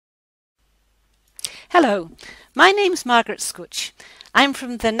Hello, my name's Margaret Skutch. I'm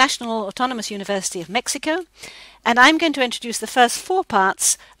from the National Autonomous University of Mexico, and I'm going to introduce the first 4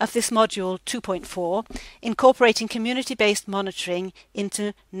 parts of this module 2.4, incorporating community-based monitoring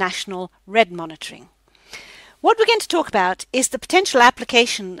into national REDD monitoring. What we're going to talk about is the potential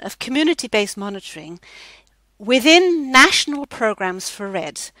application of community-based monitoring within national programs for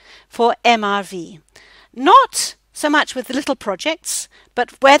REDD, for MRV. Not so much with little projects,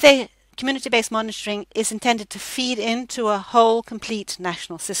 but where community-based monitoring is intended to feed into a whole, complete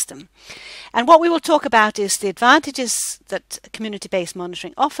national system. And what we will talk about is the advantages that community-based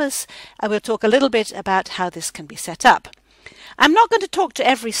monitoring offers, and we'll talk a little bit about how this can be set up. I'm not going to talk to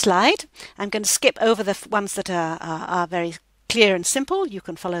every slide. I'm going to skip over the ones that are very clear and simple. You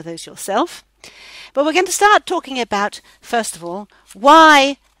can follow those yourself. But we're going to start talking about, first of all,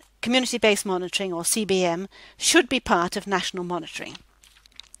 why community-based monitoring, or CBM, should be part of national monitoring.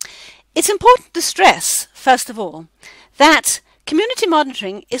 It's important to stress, first of all, that community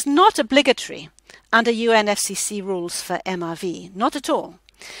monitoring is not obligatory under UNFCCC rules for MRV, not at all.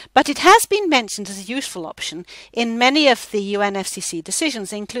 But it has been mentioned as a useful option in many of the UNFCCC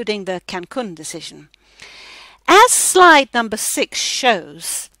decisions, including the Cancun decision. As slide number 6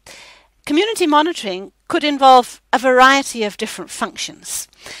 shows, community monitoring could involve a variety of different functions.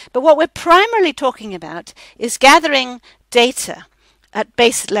 But what we're primarily talking about is gathering data at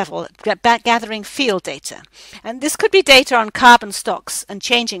base level, gathering field data. And this could be data on carbon stocks and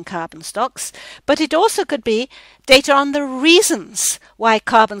changing carbon stocks, but it also could be data on the reasons why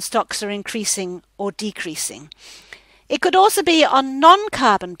carbon stocks are increasing or decreasing. It could also be on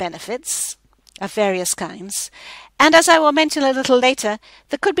non-carbon benefits of various kinds. And as I will mention a little later,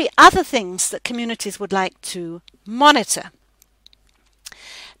 there could be other things that communities would like to monitor.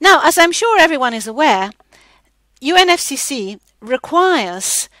 Now, as I'm sure everyone is aware, UNFCCC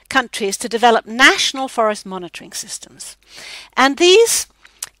requires countries to develop national forest monitoring systems. And these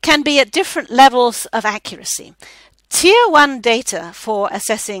can be at different levels of accuracy. Tier 1 data for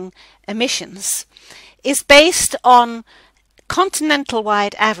assessing emissions is based on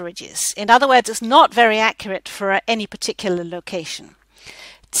continental-wide averages. In other words, it's not very accurate for any particular location.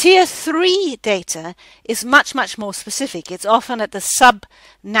 Tier 3 data is much, much more specific. It's often at the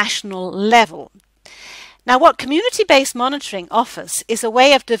sub-national level. Now, what community-based monitoring offers is a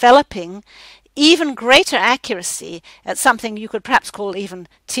way of developing even greater accuracy at something you could perhaps call even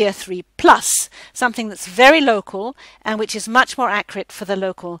Tier 3 plus, something that's very local and which is much more accurate for the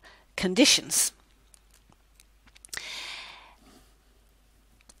local conditions.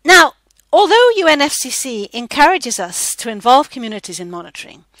 Now, although UNFCCC encourages us to involve communities in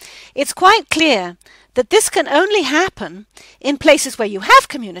monitoring, it's quite clear that this can only happen in places where you have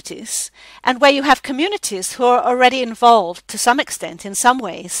communities and where you have communities who are already involved to some extent, in some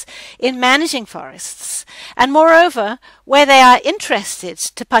ways, in managing forests, and moreover, where they are interested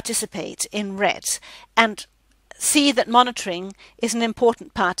to participate in REDD and see that monitoring is an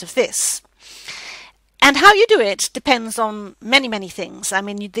important part of this. And how you do it depends on many, many things. I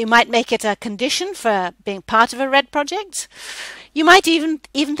mean, you might make it a condition for being part of a REDD project. You might even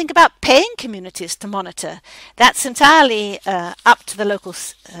think about paying communities to monitor. That's entirely up to the local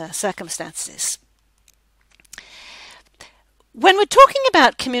circumstances. When we're talking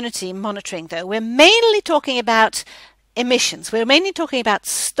about community monitoring, though, we're mainly talking about emissions. We're mainly talking about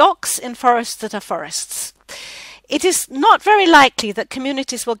stocks in forests that are forests. It is not very likely that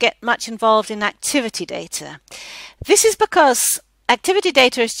communities will get much involved in activity data. This is because activity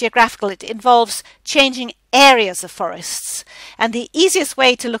data is geographical. It involves changing areas of forests. And the easiest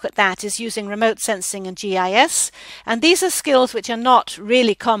way to look at that is using remote sensing and GIS. And these are skills which are not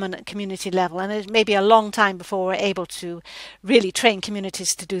really common at community level. And it may be a long time before we're able to really train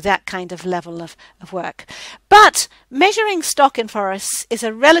communities to do that kind of level of work. But measuring stock in forests is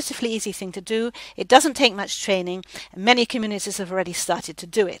a relatively easy thing to do. It doesn't take much training. And many communities have already started to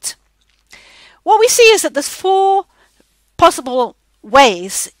do it. What we see is that there's 4 possible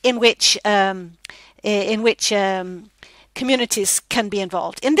ways in which communities can be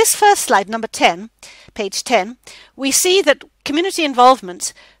involved. In this first slide, number 10, page 10, we see that community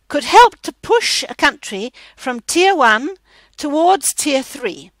involvement could help to push a country from Tier 1 towards Tier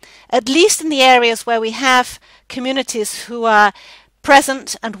 3, at least in the areas where we have communities who are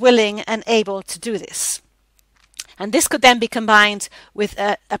present and willing and able to do this. And this could then be combined with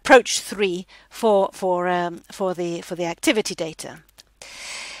approach 3 for the activity data.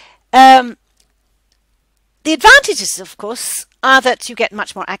 The advantages, of course, are that you get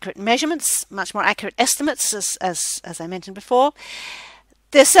much more accurate measurements, much more accurate estimates, as I mentioned before.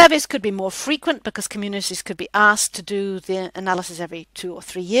 The surveys could be more frequent because communities could be asked to do the analysis every 2 or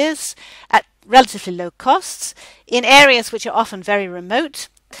 3 years at relatively low costs in areas which are often very remote.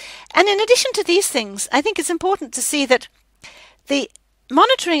 And in addition to these things, I think it's important to see that the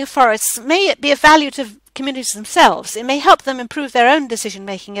monitoring of forests may be of value to communities themselves. It may help them improve their own decision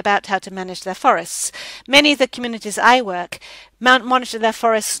making about how to manage their forests. Many of the communities I work monitor their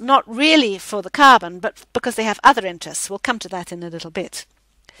forests not really for the carbon, but because they have other interests. We'll come to that in a little bit.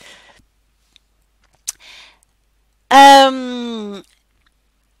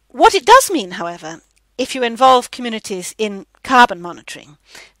 What it does mean, however, if you involve communities in carbon monitoring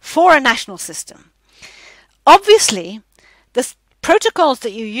for a national system, obviously the protocols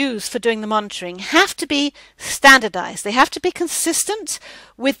that you use for doing the monitoring have to be standardized. They have to be consistent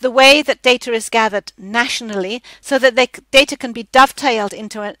with the way that data is gathered nationally so that data can be dovetailed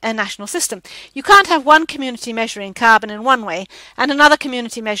into a national system. You can't have one community measuring carbon in one way and another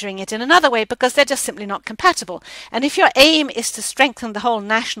community measuring it in another way because they're just simply not compatible. And if your aim is to strengthen the whole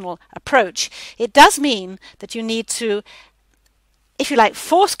national approach, it does mean that you need to, if you like,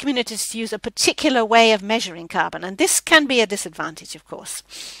 force communities to use a particular way of measuring carbon. And this can be a disadvantage, of course.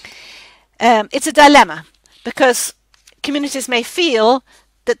 It's a dilemma because communities may feel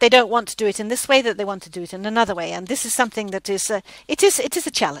that they don't want to do it in this way, that they want to do it in another way. And this is something that is, it is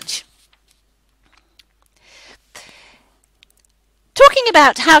a challenge. Talking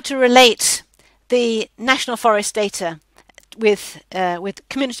about how to relate the national forest data with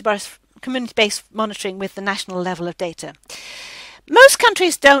community-based monitoring with the national level of data. Most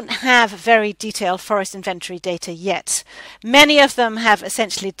countries don't have very detailed forest inventory data yet. Many of them have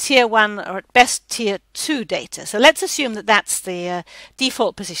essentially tier 1 or at best tier 2 data. So let's assume that that's the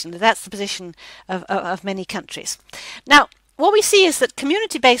default position, that that's the position of many countries. Now, what we see is that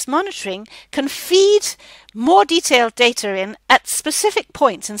community-based monitoring can feed more detailed data in at specific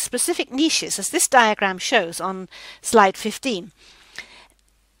points and specific niches, as this diagram shows on slide 15.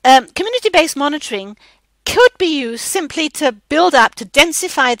 Community-based monitoring could be used simply to build up, to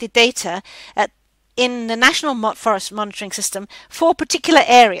densify the data in the national forest monitoring system for particular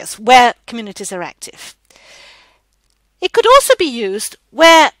areas where communities are active. It could also be used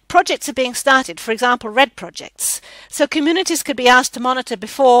where projects are being started, for example, REDD projects. So communities could be asked to monitor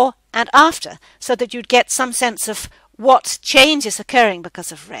before and after so that you'd get some sense of what change is occurring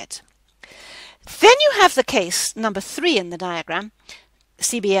because of REDD. Then you have the case number 3 in the diagram,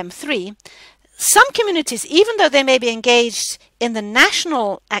 CBM3. Some communities, even though they may be engaged in the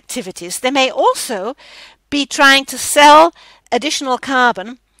national activities, they may also be trying to sell additional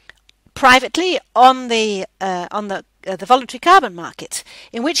carbon privately on the voluntary carbon market,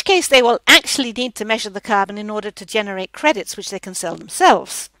 in which case they will actually need to measure the carbon in order to generate credits which they can sell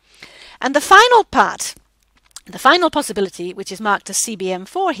themselves. And the final part, the final possibility, which is marked as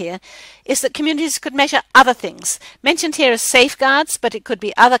CBM4 here, is that communities could measure other things. Mentioned here as safeguards, but it could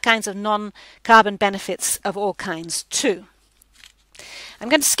be other kinds of non-carbon benefits of all kinds too. I'm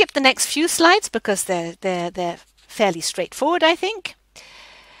going to skip the next few slides because they're fairly straightforward, I think.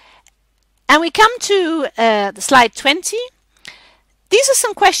 And we come to the slide 20. These are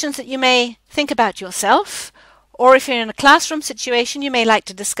some questions that you may think about yourself, or if you're in a classroom situation, you may like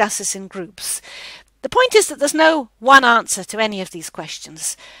to discuss this in groups. The point is that there's no one answer to any of these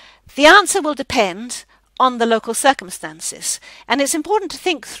questions. The answer will depend on the local circumstances, and it's important to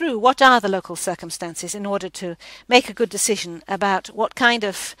think through what are the local circumstances in order to make a good decision about what kind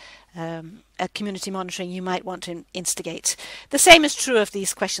of community monitoring you might want to instigate. The same is true of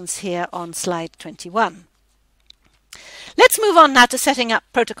these questions here on slide 21. Let's move on now to setting up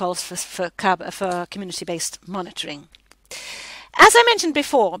protocols for community-based monitoring. As I mentioned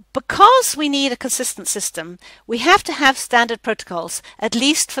before, because we need a consistent system, we have to have standard protocols, at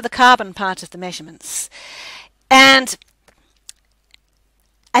least for the carbon part of the measurements. And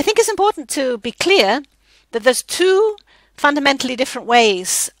I think it's important to be clear that there's 2 fundamentally different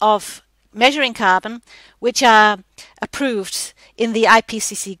ways of measuring carbon which are approved in the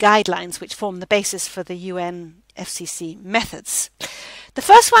IPCC guidelines, which form the basis for the UN FCC methods. The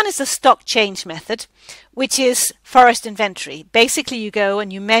first one is the stock change method, which is forest inventory. Basically, you go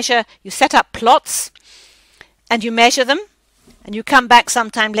and you measure, you set up plots and you measure them, and you come back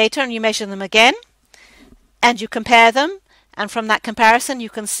sometime later and you measure them again and you compare them, and from that comparison you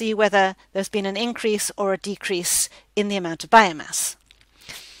can see whether there's been an increase or a decrease in the amount of biomass.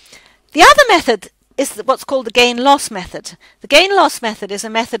 The other method is what's called the gain-loss method. The gain-loss method is a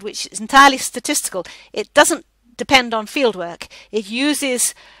method which is entirely statistical. It doesn't depend on fieldwork. It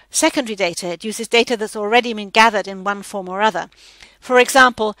uses secondary data. It uses data that's already been gathered in one form or other. For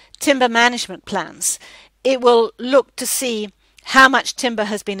example, timber management plans. It will look to see how much timber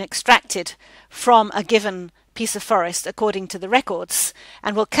has been extracted from a given piece of forest according to the records,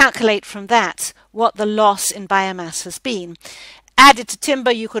 and will calculate from that what the loss in biomass has been. Added to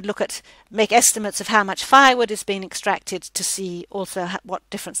timber, you could make estimates of how much firewood is being extracted to see also what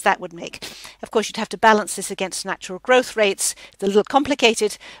difference that would make. Of course, you'd have to balance this against natural growth rates. It's a little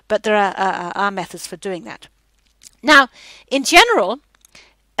complicated, but there are methods for doing that. Now, in general,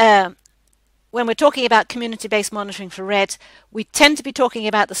 when we're talking about community-based monitoring for REDD, we tend to be talking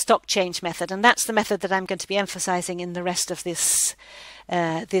about the stock change method, and that's the method that I'm going to be emphasizing in the rest of this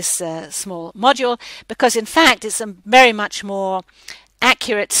small module, because in fact it's a very much more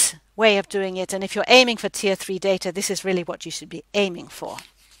accurate way of doing it, and if you're aiming for tier 3 data, this is really what you should be aiming for.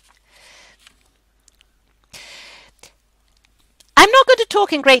 I'm not going to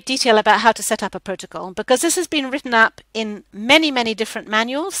talk in great detail about how to set up a protocol, because this has been written up in many different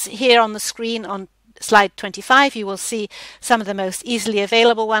manuals. Here on the screen on slide 25 you will see some of the most easily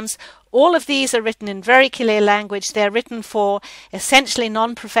available ones. All of these are written in very clear language. They're written for essentially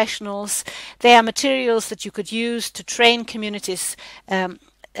non-professionals. They are materials that you could use to train communities.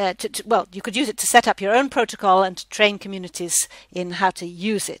 Well, you could use it to set up your own protocol and to train communities in how to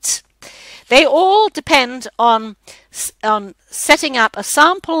use it. They all depend on setting up a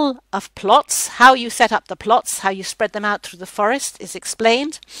sample of plots. How you set up the plots, how you spread them out through the forest is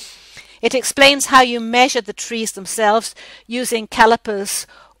explained. It explains how you measure the trees themselves using calipers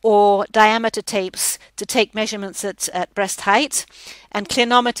or diameter tapes to take measurements at breast height, and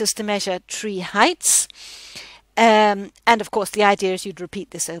clinometers to measure tree heights. And of course the idea is you'd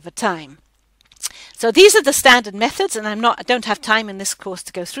repeat this over time. So these are the standard methods, and I don't have time in this course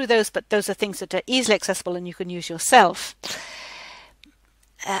to go through those, but those are things that are easily accessible and you can use yourself.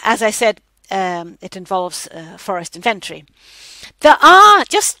 As I said, it involves forest inventory. There are,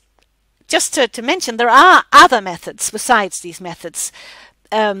 just to mention, there are other methods besides these methods.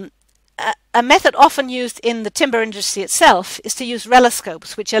 A method often used in the timber industry itself is to use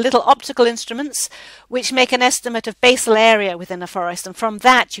reloscopes, which are little optical instruments which make an estimate of basal area within a forest, and from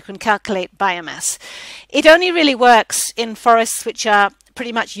that you can calculate biomass. It only really works in forests which are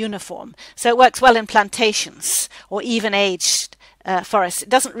pretty much uniform, so it works well in plantations or even-aged forests. It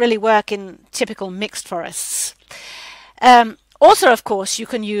doesn't really work in typical mixed forests. Also, of course, you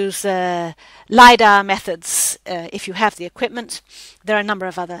can use LiDAR methods if you have the equipment. There are a number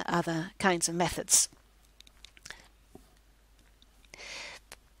of other kinds of methods.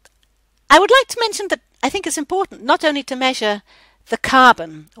 I would like to mention that I think it's important not only to measure the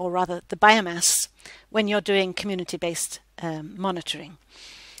carbon, or rather the biomass, when you're doing community-based monitoring.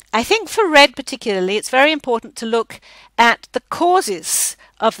 I think for REDD particularly, it's very important to look at the causes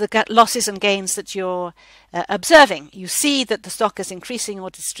of the losses and gains that you're observing. You see that the stock is increasing or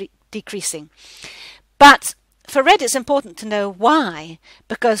decreasing. But for REDD, it's important to know why,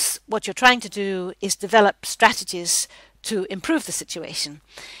 because what you're trying to do is develop strategies to improve the situation.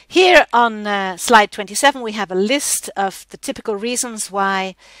 Here on slide 27 we have a list of the typical reasons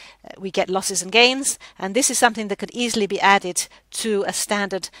why we get losses and gains, and this is something that could easily be added to a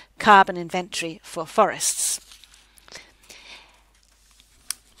standard carbon inventory for forests.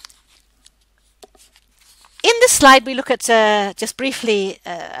 In this slide we look at just briefly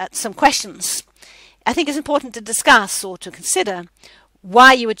at some questions. I think it's important to discuss or to consider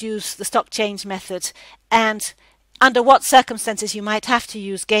why you would use the stock change method, and under what circumstances you might have to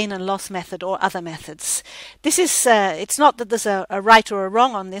use gain and loss method or other methods. This is, it's not that there's a right or a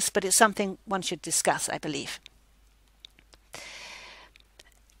wrong on this, but it's something one should discuss, I believe.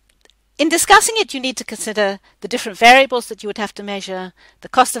 In discussing it, you need to consider the different variables that you would have to measure, the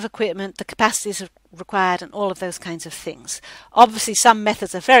cost of equipment, the capacities required, and all of those kinds of things. Obviously, some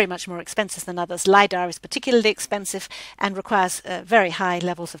methods are very much more expensive than others. LiDAR is particularly expensive and requires very high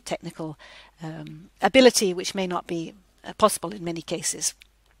levels of technical ability, which may not be possible in many cases.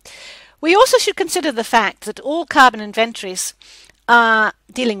 We also should consider the fact that all carbon inventories are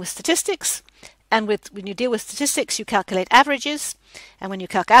dealing with statistics, and when you deal with statistics, you calculate averages, and when you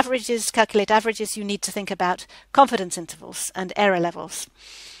calculate averages, you need to think about confidence intervals and error levels.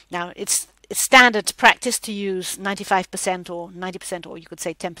 Now, it's standard practice to use 95% or 90%, or you could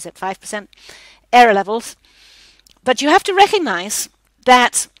say 10%, 5% error levels, but you have to recognize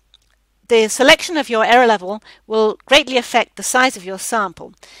that the selection of your error level will greatly affect the size of your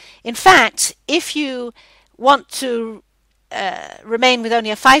sample. In fact, if you want to remain with only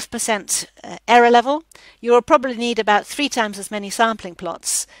a 5% error level, you will probably need about 3 times as many sampling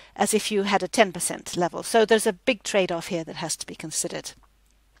plots as if you had a 10% level. So there's a big trade-off here that has to be considered.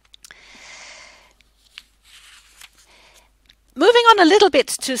 Moving on a little bit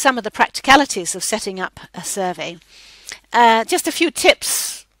to some of the practicalities of setting up a survey. just a few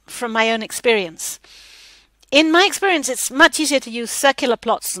tips from my own experience. In my experience, it's much easier to use circular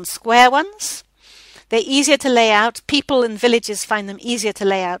plots than square ones. They're easier to lay out. People in villages find them easier to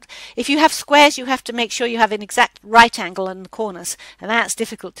lay out. If you have squares, you have to make sure you have an exact right angle in the corners, and that's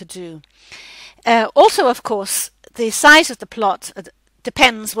difficult to do. Also, of course, the size of the plot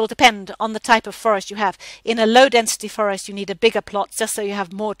will depend on the type of forest you have. In a low-density forest, you need a bigger plot just so you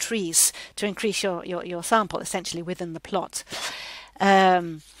have more trees to increase your sample, essentially, within the plot.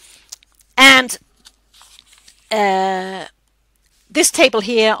 This table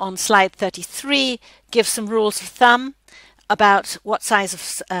here on slide 33 gives some rules of thumb about what size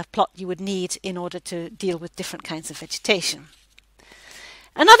of plot you would need in order to deal with different kinds of vegetation.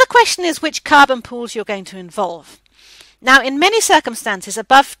 Another question is which carbon pools you're going to involve. Now, in many circumstances,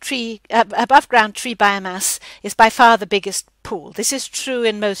 above ground tree biomass is by far the biggest pool. This is true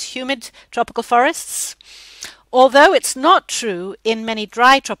in most humid tropical forests, although it's not true in many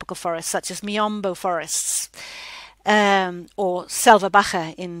dry tropical forests, such as miombo forests or selva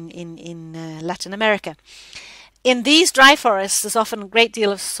baja in Latin America. In these dry forests, there's often a great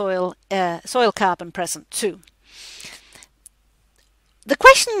deal of soil carbon present too. The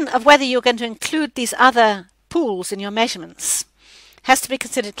question of whether you're going to include these other pools in your measurements has to be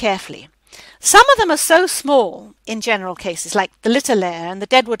considered carefully. Some of them are so small in general cases, like the litter layer and the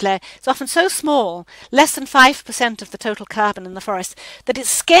deadwood layer. It's often so small, less than 5% of the total carbon in the forest, that it's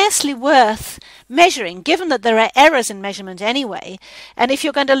scarcely worth measuring, given that there are errors in measurement anyway. And if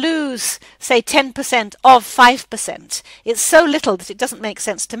you're going to lose, say, 10% of 5%, it's so little that it doesn't make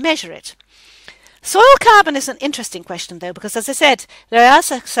sense to measure it. Soil carbon is an interesting question, though, because, as I said, there are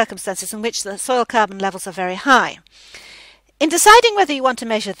circumstances in which the soil carbon levels are very high. In deciding whether you want to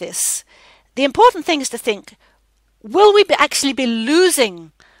measure this, the important thing is to think, will we actually be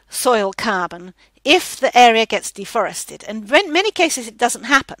losing soil carbon if the area gets deforested? And in many cases it doesn't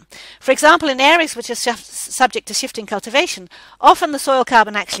happen. For example, in areas which are subject to shifting cultivation, often the soil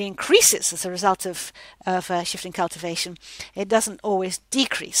carbon actually increases as a result of shifting cultivation. It doesn't always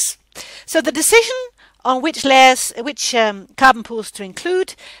decrease. So the decision on which carbon pools to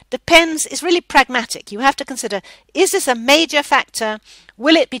include is really pragmatic. You have to consider, is this a major factor?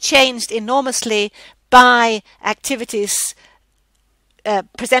 Will it be changed enormously by activities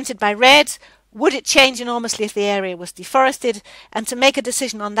presented by REDD? Would it change enormously if the area was deforested? And to make a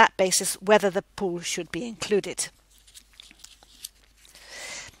decision on that basis whether the pool should be included.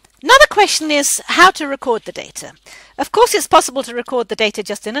 Another question is how to record the data. Of course, it's possible to record the data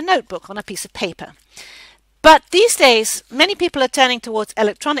just in a notebook on a piece of paper. But these days, many people are turning towards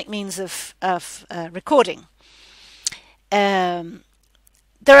electronic means of recording. There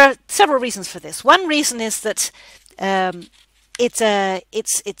are several reasons for this. One reason is that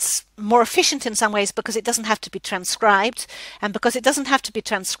it's more efficient in some ways because it doesn't have to be transcribed, and because it doesn't have to be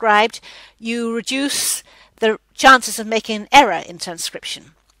transcribed, you reduce the chances of making an error in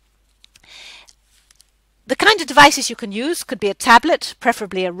transcription. The kind of devices you can use could be a tablet,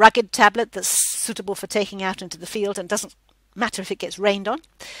 preferably a rugged tablet that's suitable for taking out into the field and doesn't matter if it gets rained on.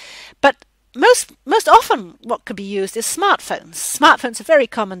 But most often what could be used is smartphones. Smartphones are very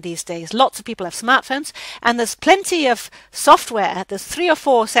common these days. Lots of people have smartphones, and there's plenty of software. There's 3 or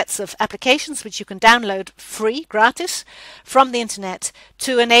 4 sets of applications which you can download free, gratis, from the internet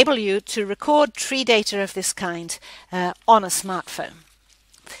to enable you to record tree data of this kind on a smartphone.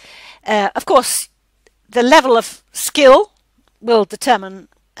 Of course, the level of skill will determine,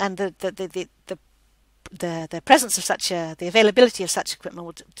 and the presence of the availability of such equipment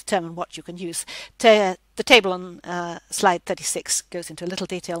will determine what you can use. The table on slide 36 goes into a little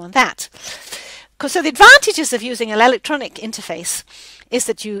detail on that. So the advantages of using an electronic interface is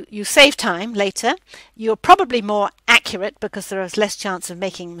that you save time later, you're probably more accurate because there is less chance of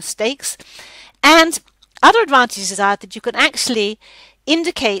making mistakes, and other advantages are that you can actually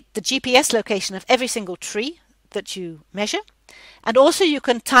indicate the GPS location of every single tree that you measure, and also you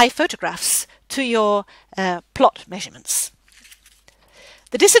can tie photographs to your plot measurements.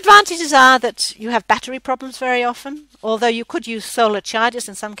 The disadvantages are that you have battery problems very often, although you could use solar chargers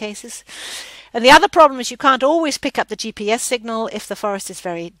in some cases. And the other problem is you can't always pick up the GPS signal if the forest is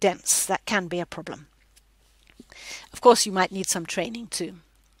very dense. That can be a problem. Of course, you might need some training too.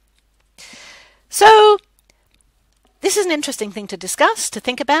 So this is an interesting thing to discuss, to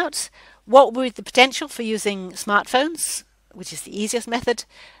think about. What would be the potential for using smartphones, which is the easiest method,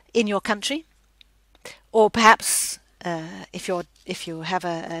 in your country? Or perhaps if you're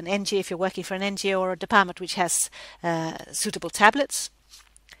working for an NGO or a department which has suitable tablets.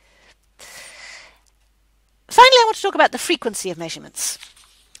 Finally, I want to talk about the frequency of measurements.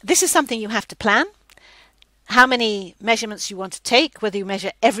 This is something you have to plan. how many measurements you want to take, whether you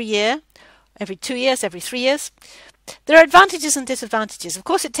measure every year, every 2 years, every 3 years. There are advantages and disadvantages. Of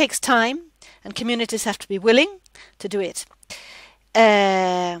course, it takes time, and communities have to be willing to do it,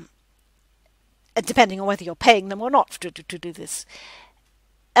 depending on whether you're paying them or not to do this.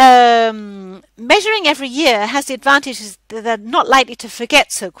 Measuring every year has the advantage that they're not likely to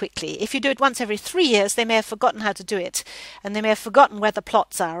forget so quickly. If you do it once every 3 years, they may have forgotten how to do it, and they may have forgotten where the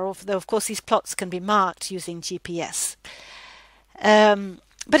plots are, although of course these plots can be marked using GPS.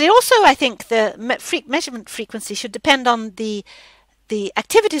 But it also, I think, the measurement frequency should depend on the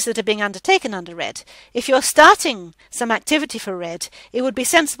activities that are being undertaken under REDD. If you're starting some activity for REDD, it would be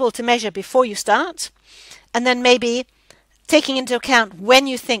sensible to measure before you start, and then maybe taking into account when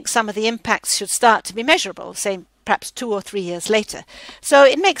you think some of the impacts should start to be measurable, say perhaps 2 or 3 years later. So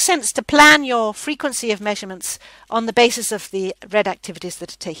it makes sense to plan your frequency of measurements on the basis of the REDD activities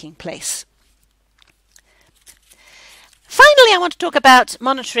that are taking place. Finally, I want to talk about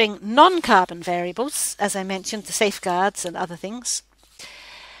monitoring non-carbon variables, as I mentioned, the safeguards and other things.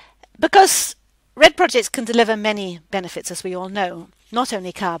 Because REDD projects can deliver many benefits, as we all know, not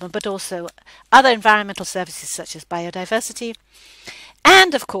only carbon, but also other environmental services such as biodiversity.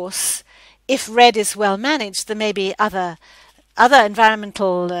 And of course, if REDD is well managed, there may be other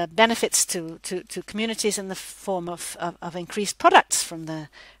environmental benefits to communities in the form of increased products from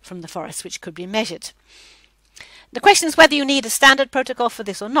the forest, which could be measured. The question is whether you need a standard protocol for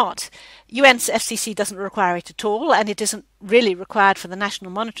this or not. UNFCCC doesn't require it at all, and it isn't really required for the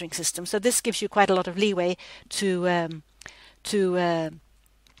national monitoring system. So this gives you quite a lot of leeway to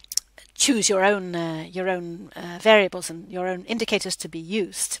choose your own variables and your own indicators to be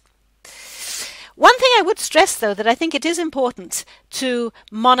used. One thing I would stress, though, that I think it is important to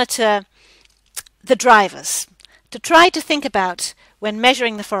monitor the drivers, to try to think about, when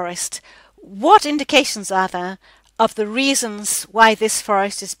measuring the forest, what indications are there of the reasons why this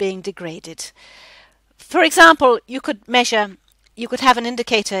forest is being degraded. For example, you could have an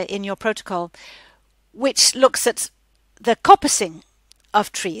indicator in your protocol which looks at the coppicing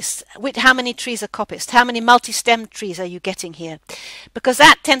of trees, how many trees are coppiced, how many multi-stemmed trees are you getting here, because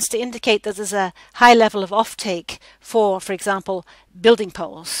that tends to indicate that there's a high level of offtake for example, building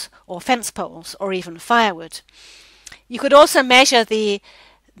poles or fence poles or even firewood. You could also measure the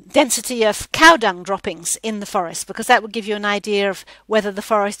density of cow dung droppings in the forest, because that would give you an idea of whether the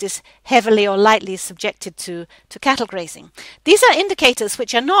forest is heavily or lightly subjected to cattle grazing. These are indicators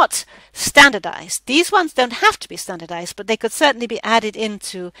which are not standardized. These ones don't have to be standardized, but they could certainly be added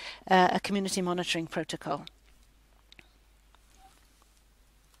into a community monitoring protocol.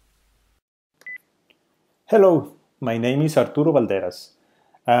 Hello, my name is Arturo Valderas,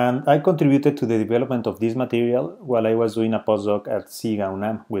 and I contributed to the development of this material while I was doing a postdoc at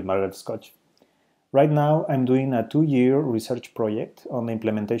CIGA-UNAM with Margaret Scotch. Right now, I'm doing a 2-year research project on the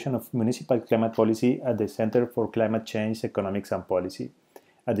implementation of municipal climate policy at the Center for Climate Change Economics and Policy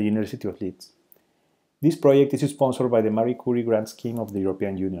at the University of Leeds. This project is sponsored by the Marie Curie Grant Scheme of the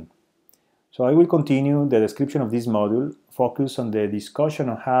European Union. So I will continue the description of this module, focus on the discussion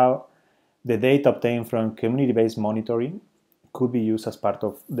on how the data obtained from community-based monitoring could be used as part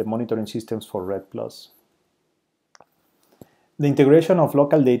of the monitoring systems for REDD+. The integration of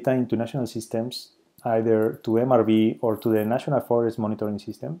local data into national systems, either to MRV or to the National Forest Monitoring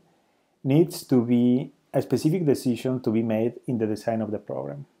System, needs to be a specific decision to be made in the design of the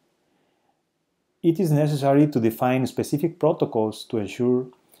program. It is necessary to define specific protocols to ensure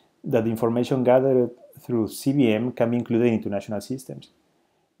that the information gathered through CBM can be included into national systems.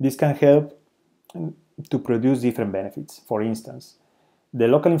 This can help to produce different benefits. For instance, the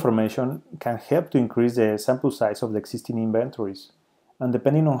local information can help to increase the sample size of the existing inventories, and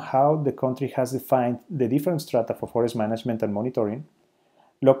depending on how the country has defined the different strata for forest management and monitoring,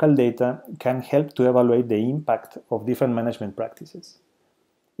 local data can help to evaluate the impact of different management practices.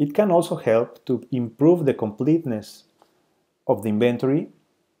 It can also help to improve the completeness of the inventory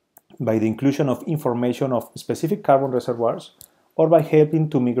by the inclusion of information of specific carbon reservoirs, or by helping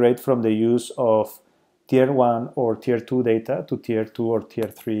to migrate from the use of Tier 1 or Tier 2 data to Tier 2 or Tier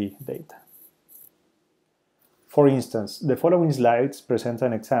 3 data. For instance, the following slides present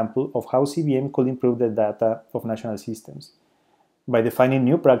an example of how CBM could improve the data of national systems by defining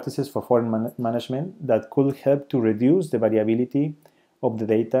new practices for forest management that could help to reduce the variability of the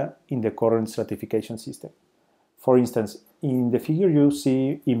data in the current stratification system. For instance, in the figure you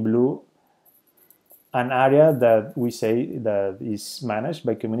see in blue an area that we say that is managed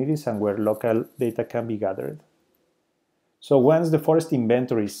by communities and where local data can be gathered. So once the forest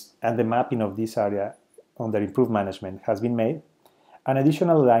inventories and the mapping of this area under improved management has been made, An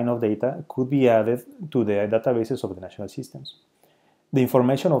additional line of data could be added to the databases of the national systems. The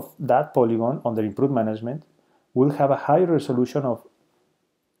information of that polygon under improved management will have a higher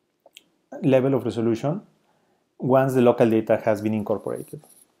level of resolution once the local data has been incorporated.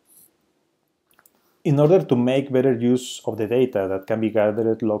 In order to make better use of the data that can be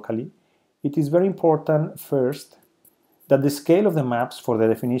gathered locally, it is very important, first, that the scale of the maps for the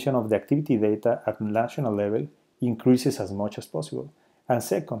definition of the activity data at national level increases as much as possible. And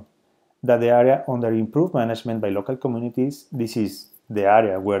second, that the area under improved management by local communities, this is the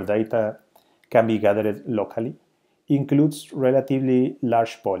area where data can be gathered locally, includes relatively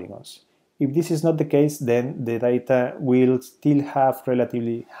large polygons. If this is not the case, then the data will still have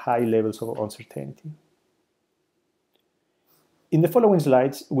relatively high levels of uncertainty. In the following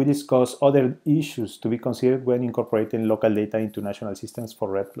slides, we discuss other issues to be considered when incorporating local data into national systems for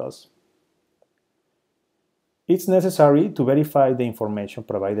REDD+. It's necessary to verify the information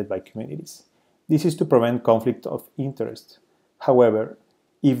provided by communities. This is to prevent conflict of interest. However,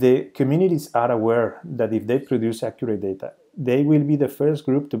 if the communities are aware that if they produce accurate data, they will be the first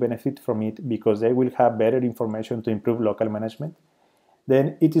group to benefit from it because they will have better information to improve local management,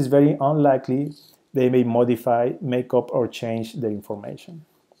 then it is very unlikely they may modify, make up, or change their information.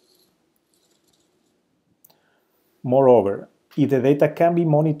 Moreover, if the data can be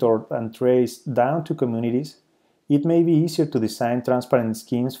monitored and traced down to communities, it may be easier to design transparent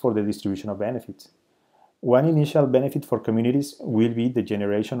schemes for the distribution of benefits. One initial benefit for communities will be the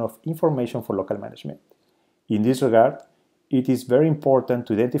generation of information for local management. In this regard, it is very important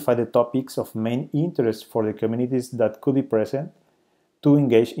to identify the topics of main interest for the communities that could be present to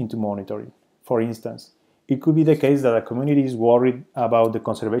engage into monitoring. For instance, it could be the case that a community is worried about the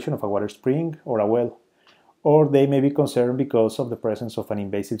conservation of a water spring or a well, or they may be concerned because of the presence of an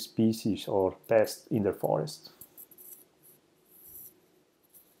invasive species or pest in their forest.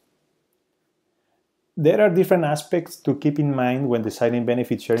 There are different aspects to keep in mind when deciding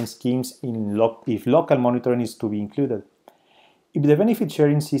benefit sharing schemes if local monitoring is to be included. If the benefit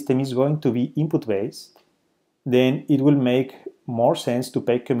sharing system is going to be input-based, then it will make more sense to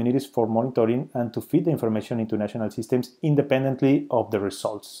pay communities for monitoring and to feed the information into national systems independently of the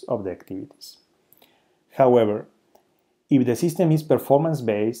results of the activities. However, if the system is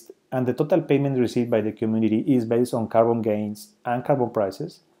performance-based and the total payment received by the community is based on carbon gains and carbon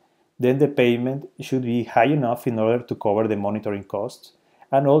prices, then the payment should be high enough in order to cover the monitoring costs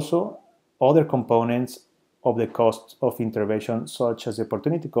and also other components of the cost of intervention, such as the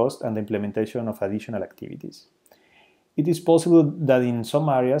opportunity cost and the implementation of additional activities. It is possible that in some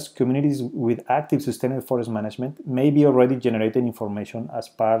areas, communities with active sustainable forest management may be already generating information as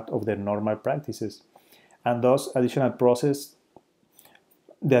part of their normal practices, and thus the additional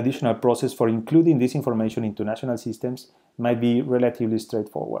process for including this information into national systems might be relatively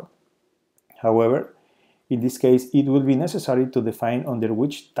straightforward. However, in this case, it will be necessary to define under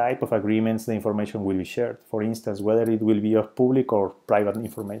which type of agreements the information will be shared, for instance, whether it will be of public or private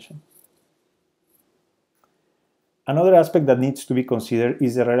information. Another aspect that needs to be considered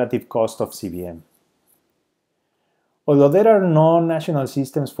is the relative cost of CBM. Although there are no national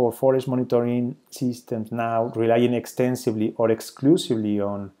systems for forest monitoring systems now relying extensively or exclusively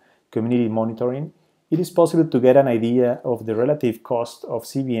on community monitoring, it is possible to get an idea of the relative cost of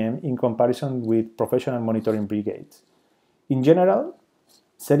CBM in comparison with professional monitoring brigades. In general,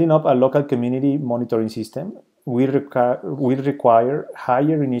 setting up a local community monitoring system will require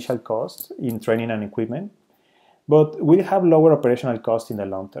higher initial costs in training and equipment, but will have lower operational costs in the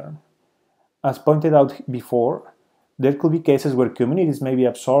long term. As pointed out before, there could be cases where communities may be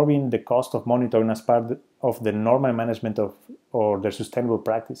absorbing the cost of monitoring as part of the normal management or their sustainable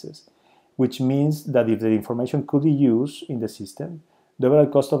practices, which means that if the information could be used in the system, the overall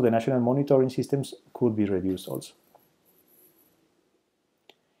cost of the national monitoring systems could be reduced also.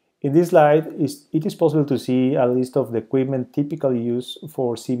 In this slide, it is possible to see a list of the equipment typically used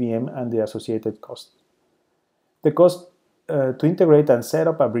for CBM and the associated cost. The cost to integrate and set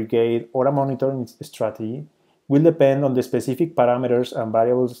up a brigade or a monitoring strategy will depend on the specific parameters and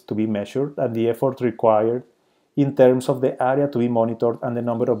variables to be measured and the effort required in terms of the area to be monitored and the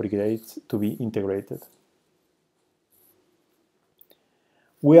number of brigades to be integrated.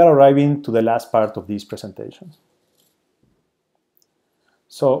 We are arriving to the last part of this presentation.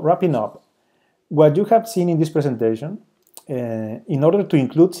 So, wrapping up, what you have seen in this presentation, in order to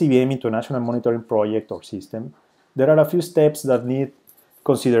include CBM into a national monitoring project or system, there are a few steps that need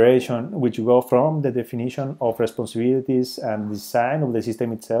consideration, which go from the definition of responsibilities and design of the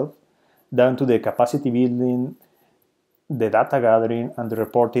system itself, down to the capacity building, the data gathering, and the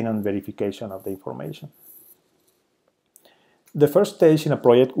reporting and verification of the information. The first stage in a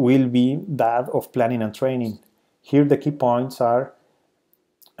project will be that of planning and training. Here the key points are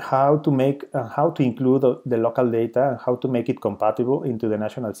how to include the local data and how to make it compatible into the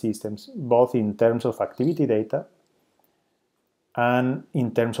national systems, both in terms of activity data and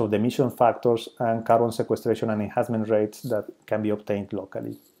in terms of the emission factors and carbon sequestration and enhancement rates that can be obtained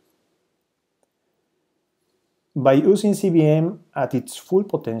locally. By using CBM at its full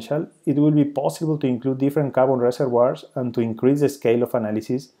potential, it will be possible to include different carbon reservoirs and to increase the scale of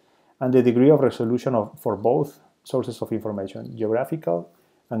analysis and the degree of resolution for both sources of information, geographical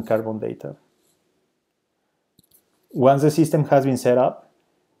and carbon data. Once the system has been set up,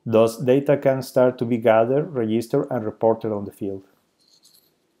 those data can start to be gathered, registered, and reported on the field.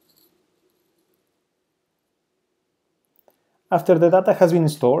 After the data has been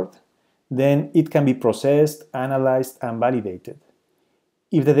stored, then it can be processed, analyzed, and validated.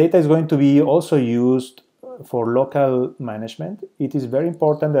 If the data is going to be also used for local management, it is very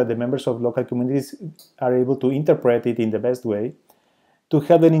important that the members of local communities are able to interpret it in the best way to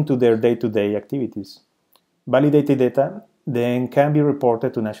help them into their day-to-day activities. Validated data then can be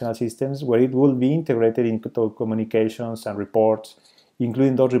reported to national systems where it will be integrated into communications and reports,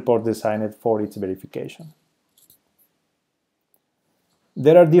 including those reports designed for its verification.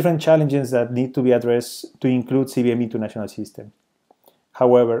 There are different challenges that need to be addressed to include CBM into national systems.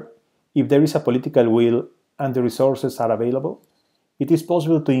 However, if there is a political will and the resources are available, it is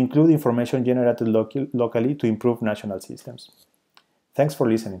possible to include information generated locally to improve national systems. Thanks for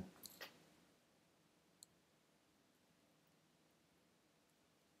listening.